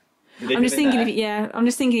there. I'm just thinking,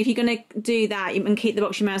 if you're going to do that and keep the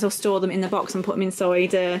box, you might as well store them in the box and put them inside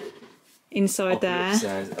there. I'll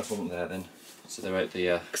put them there then. So they're out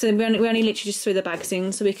the... Because we only literally just threw the bags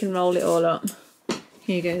in so we can roll it all up.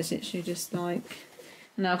 Here you go, it's literally just like...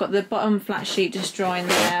 And I've got the bottom flat sheet just drying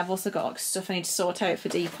there. I've also got like, stuff I need to sort out for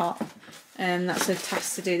Depop. That's a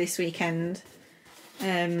task to do this weekend.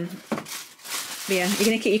 But yeah, you're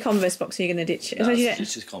going to keep your Converse box or you're going to ditch it? No,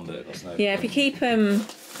 it's just Converse box, no. Yeah, if you keep...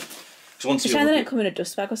 Pretend they don't come in a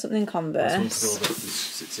dust bag or something,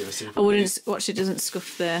 Converse. I wouldn't... Watch it doesn't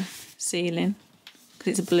scuff the ceiling.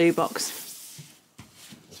 Because it's a blue box.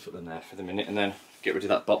 Let's put them there for the minute and then get rid of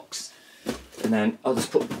that box. And then I'll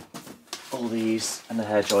just put... all these and the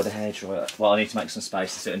hairdryer. Well, I need to make some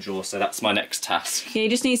space to sit and draw, so that's my next task. Yeah, he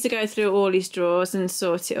just needs to go through all his drawers and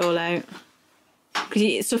sort it all out.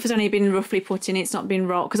 because stuff has only been roughly put in, it's not been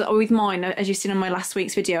rolled. Because with mine, as you've seen on my last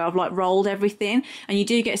week's video, I've like rolled everything, and you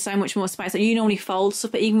do get so much more space. Like you normally fold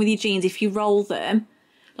stuff, but even with your jeans, if you roll them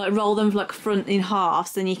like front in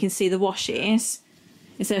halves, then you can see the washes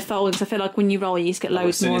instead of folding. So I feel like when you roll, you just get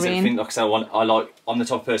loads more in. Like I say, I'm the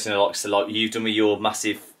type of person who likes to, like you've done with your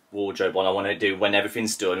massive wardrobe one, I want to do when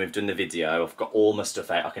everything's done, we've done the video, I've got all my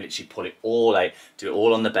stuff out, I can literally pull it all out, do it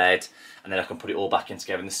all on the bed, and then I can put it all back in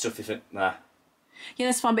together. And the stuff, if it, nah. Yeah,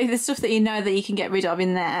 that's fine, but if there's stuff that you know that you can get rid of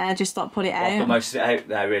in there, just like put it out. I've got most of it out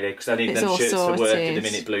there really, because I need them shirts for work at the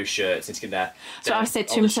minute, blue shirts, and to get there. So I said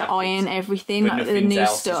to him to iron everything, but like the new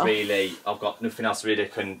stuff. Really, I've got nothing else really I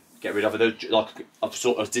can get rid of. Like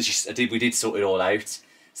we did sort it all out.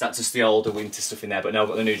 So that's just the older winter stuff in there, but now I've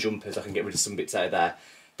got the new jumpers, I can get rid of some bits out of there.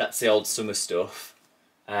 That's the old summer stuff.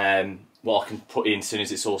 What I can put in as soon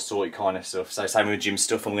as it's all sorted kind of stuff. So same with gym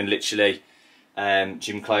stuff, I'm going to literally,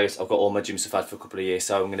 gym clothes, I've got all my gym stuff out for a couple of years,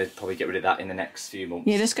 so I'm going to probably get rid of that in the next few months.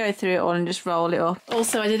 Yeah, just go through it all and just roll it up.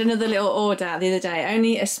 Also, I did another little order the other day,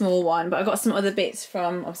 only a small one, but I got some other bits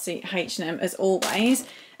from, obviously, H&M as always.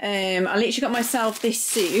 I literally got myself this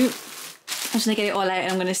suit. I'm just going to get it all out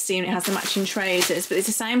and I'm going to see if it has the matching trousers, but it's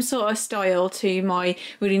the same sort of style to my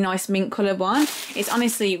really nice mint colour one. It's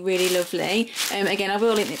honestly really lovely. Again, I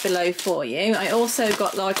will link it below for you. I also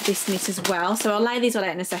got like this knit as well, so I'll lay these all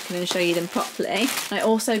out in a second and show you them properly. I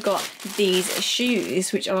also got these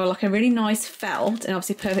shoes, which are like a really nice felt and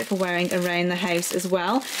obviously perfect for wearing around the house as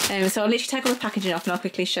well. So I'll literally take all the packaging off and I'll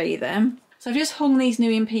quickly show you them. So I've just hung these new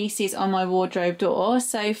in pieces on my wardrobe door.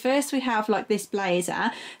 So first we have like this blazer.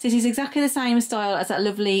 So this is exactly the same style as that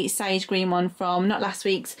lovely sage green one from not last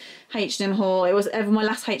week's H&M haul. It was ever my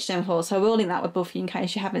last H&M haul, so I will link that above you in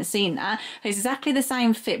case you haven't seen that. It's exactly the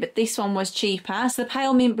same fit, but this one was cheaper. So the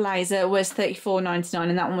pale mint blazer was $34.99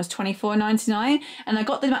 and that one was $24.99. And I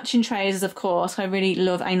got the matching trousers, of course. I really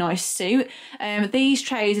love a nice suit. These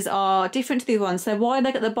trousers are different to the other ones. So wide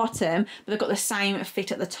leg at the bottom, but they've got the same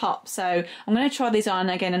fit at the top. So I'm going to try these on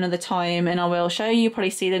again another time and I will show you. Probably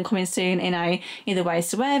see them coming soon in a either ways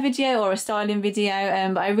to wear video or a styling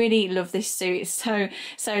video. But I really love this suit. It's so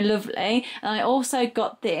lovely. And I also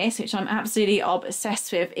got this, which I'm absolutely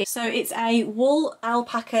obsessed with. So it's a wool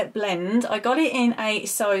alpaca blend. I got it in a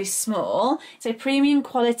size small. It's a premium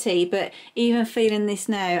quality, but even feeling this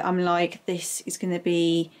now, I'm like, this is going to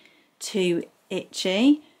be too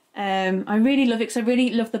itchy. I really love it because I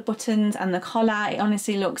really love the buttons and the collar. It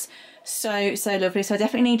honestly looks so lovely. So I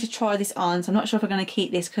definitely need to try this on. So I'm not sure if I'm going to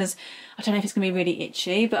keep this because I don't know if it's going to be really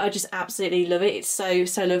itchy, but I just absolutely love it. It's so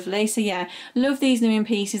lovely. So yeah, love these new in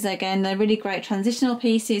pieces. Again, they're really great transitional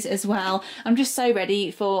pieces as well. I'm just so ready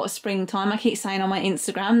for springtime. I keep saying on my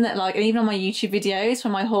Instagram that, like, and even on my YouTube videos for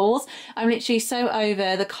my hauls, I'm literally so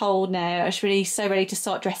over the cold now. I'm just really so ready to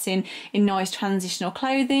start dressing in nice transitional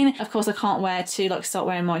clothing. Of course, I can't wait to like start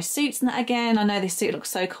wearing my suits and that again. I know this suit looks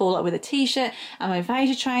so cool, like with a t-shirt and my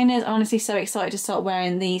Vader trainers. I'm honestly so excited to start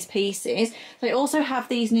wearing these pieces. They also have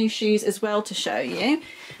these new shoes as well to show you.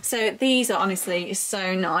 So these are honestly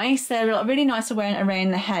so nice. They're like really nice to wear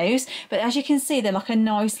around the house, but as you can see, they're like a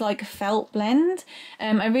nice like felt blend.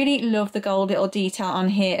 I really love the gold little detail on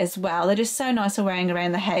here as well. They're just so nice for wearing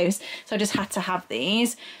around the house, so I just had to have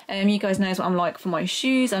these. You guys know what I'm like for my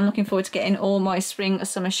shoes. I'm looking forward to getting all my spring or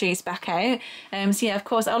summer shoes back out. So yeah, of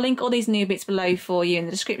course I'll link all these new bits below for you in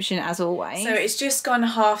the description as always. So it's just gone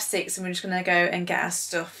 6:30 and we're just gonna go and get our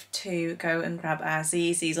stuff to go and grab our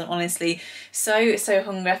Z's. I'm honestly so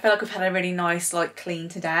hungry. I feel like we've had a really nice like clean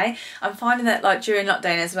today. I'm finding that like during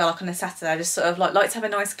lockdown as well, like on a Saturday, I just sort of like to have a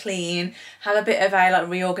nice clean, have a bit of a like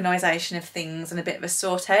reorganisation of things and a bit of a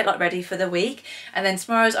sort out, like ready for the week. And then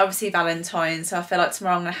tomorrow's obviously Valentine's, so I feel like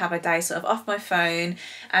tomorrow I'm gonna have a day sort of off my phone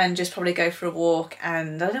and just probably go for a walk.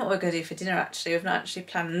 And I don't know what we're gonna do for dinner actually. We've not actually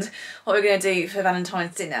planned what we're gonna do for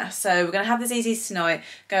Valentine's dinner. So we're gonna have the Z's tonight,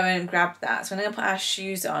 go and grab that. So I'm gonna put our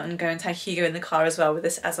shoes on and go and take Hugo in the car as well with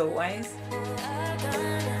us as always.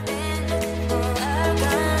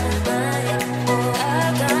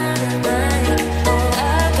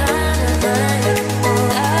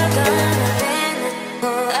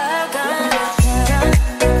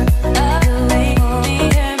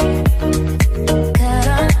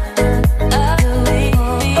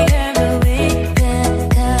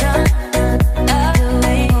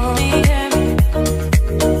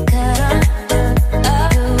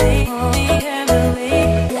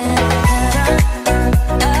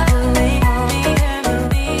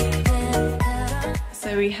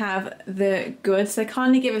 of the goods. They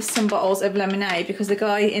kindly give us some bottles of lemonade because the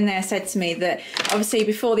guy in there said to me that obviously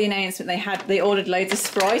before the announcement they ordered loads of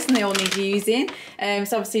Sprite and they all need using.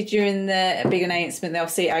 So obviously during the big announcement they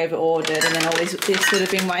obviously over ordered and then all this would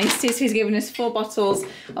have been wasted. So he's given us 4 bottles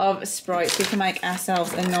of Sprite so we can make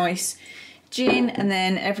ourselves a nice gin, and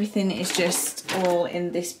then everything is just all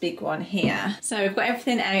in this big one here. So we've got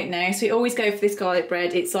everything out now. So we always go for this garlic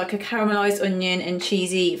bread. It's like a caramelised onion and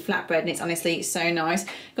cheesy flatbread, and it's honestly so nice.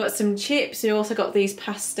 Got some chips. We also got these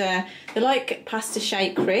pasta, they're like pasta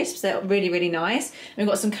shaped crisps. They're really, really nice. We've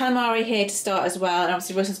got some calamari here to start as well, and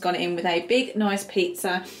obviously Russell's gone in with a big nice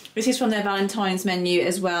pizza. This is from their Valentine's menu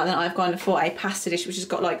as well, and I've gone for a pasta dish which has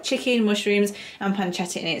got like chicken, mushrooms and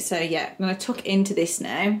pancetta in it. So yeah, I'm going to tuck into this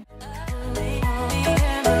now.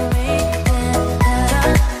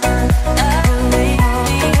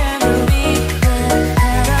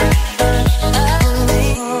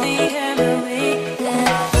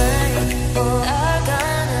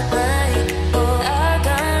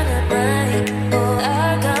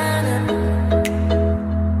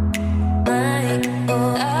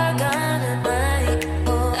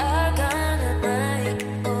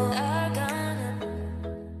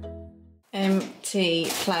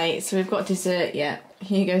 Plate. So we've got dessert yet.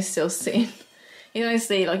 Hugo's still sitting. You know,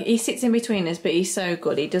 honestly, like he sits in between us, but he's so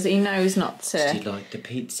good. He knows not to. Does he like the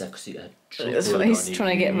pizza? Because he's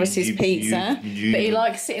trying to get Russ's pizza, but he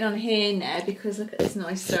likes sitting on here now because look at this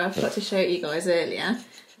nice stuff. I forgot to show it you guys earlier.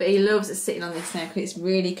 But he loves sitting on this now because it's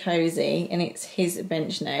really cosy and it's his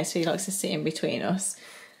bench now, so he likes to sit in between us.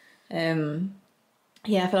 Yeah,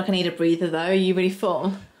 I feel like I need a breather though. Are you really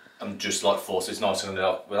full? I'm just like full, so it's nice.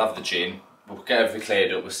 We'll have the gin. We'll get everything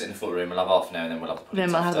cleared up, we'll sit in the foot room, we'll have half an hour and then we'll have the puddings.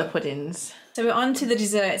 Then we'll have the puddings. So we're on to the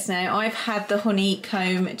desserts now. I've had the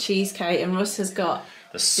honeycomb cheesecake and Russ has got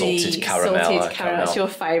the salted caramel. It's your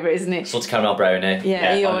favourite, isn't it? Salted caramel brownie.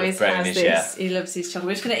 Yeah, he always has this. Yeah. He loves his chocolate.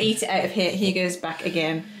 We're just going to eat it out of here. Hugo's back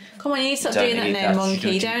again. Come on, you need to stop doing that now,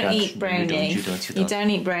 monkey. You don't eat brownie. You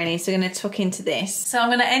don't eat brownie, so we're going to tuck into this. So I'm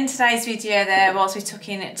going to end today's video there whilst we tuck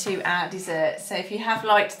in to our dessert. So if you have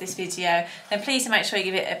liked this video, then please make sure you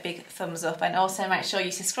give it a big thumbs up, and also make sure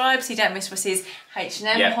you subscribe so you don't miss Russ's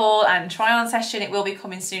H&M haul and try-on session. It will be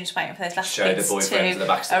coming soon, just waiting for those last bits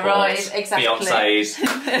to arrive. Exactly.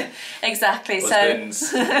 Fiancés. Exactly.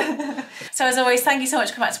 Husbands. So as always, thank you so much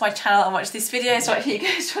for coming back to my channel and watch this video. So if you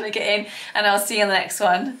guys trying to get in, and I'll see you on the next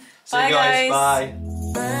one. See you guys. Bye.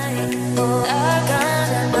 Bye.